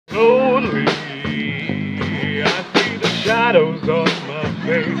shadows on my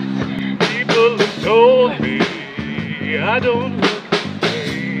face. People have told me I don't look the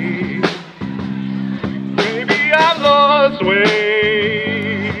same. Maybe I've lost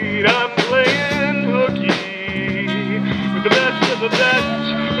weight. I'm playing hooky with the best of the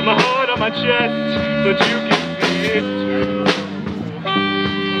best, with my heart on my chest, so that you can see it too.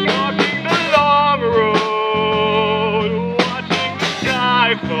 Walking the long road, watching the sky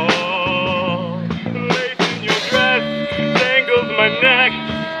fall. Lace in your dress tangles my neck.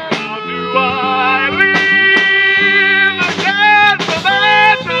 How do I leave the dance of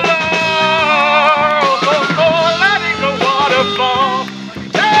Bachelor? Oh, letting the water fall.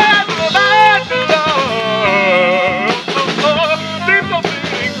 Dance of Bachelor. Seems so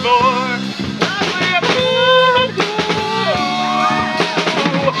fitting for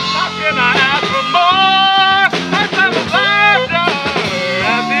how can I ask for more? Lifetime of laughter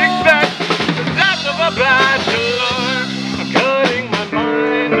at the expense, the death of a bachelor. I'm cutting my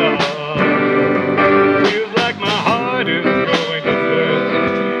mind off. Feels like my heart is going to burst.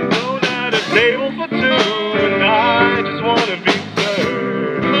 Don't at a table for two, and I just want to be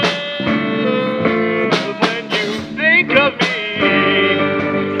served. But when you think of me,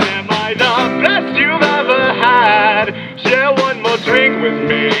 am I the best you've ever had? Share one more drink with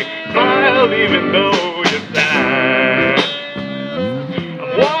me, smile even though you're sad.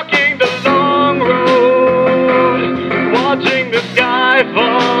 I'm walking the long road, watching the sky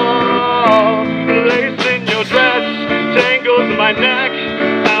fall. Lace in your dress tangles my neck.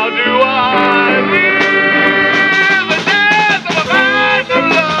 How do I live the dance of a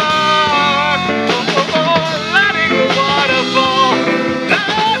bachelor? Letting the water fall.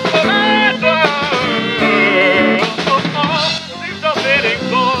 That's the matter. Seems so fitting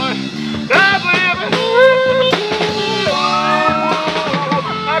for that living.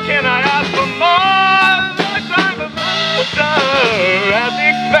 How can I ask for more? Lifetime of laughter at the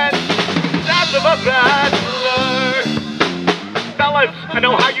expense, death of a bachelor. Fellas, I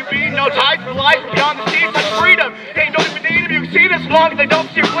know how you be. No ties for life beyond the sea, such freedom. Hey, you don't even need them. You can see this long as they don't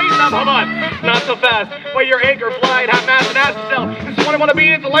see your fleas up. Hold on, not so fast. Wait, your anchor flying, have mass and ask yourself. This is what I want to be.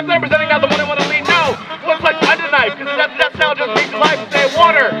 It's a life representing, not the one I want to lead. No, looks like under knife, because that sound just makes your life say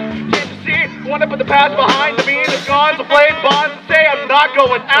water. Can't you see? I want to put the past behind the mean, it's gone, the flames, bonds, and say I'm not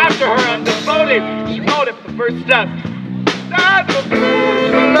going after her. I'm devoted. She wrote it for the first step. That's the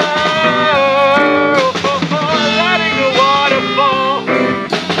love. Letting the water fall.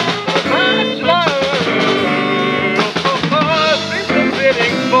 Bachelor. Seems so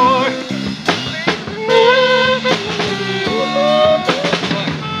fitting for.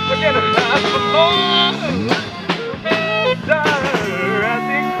 Again, ask for more. At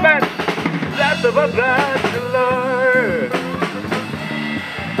the expense, death of a bachelor.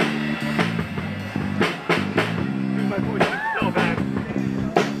 Dude, my voice is so bad.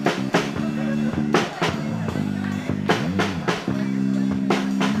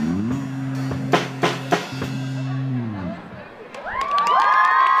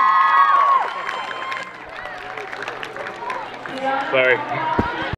 Sorry.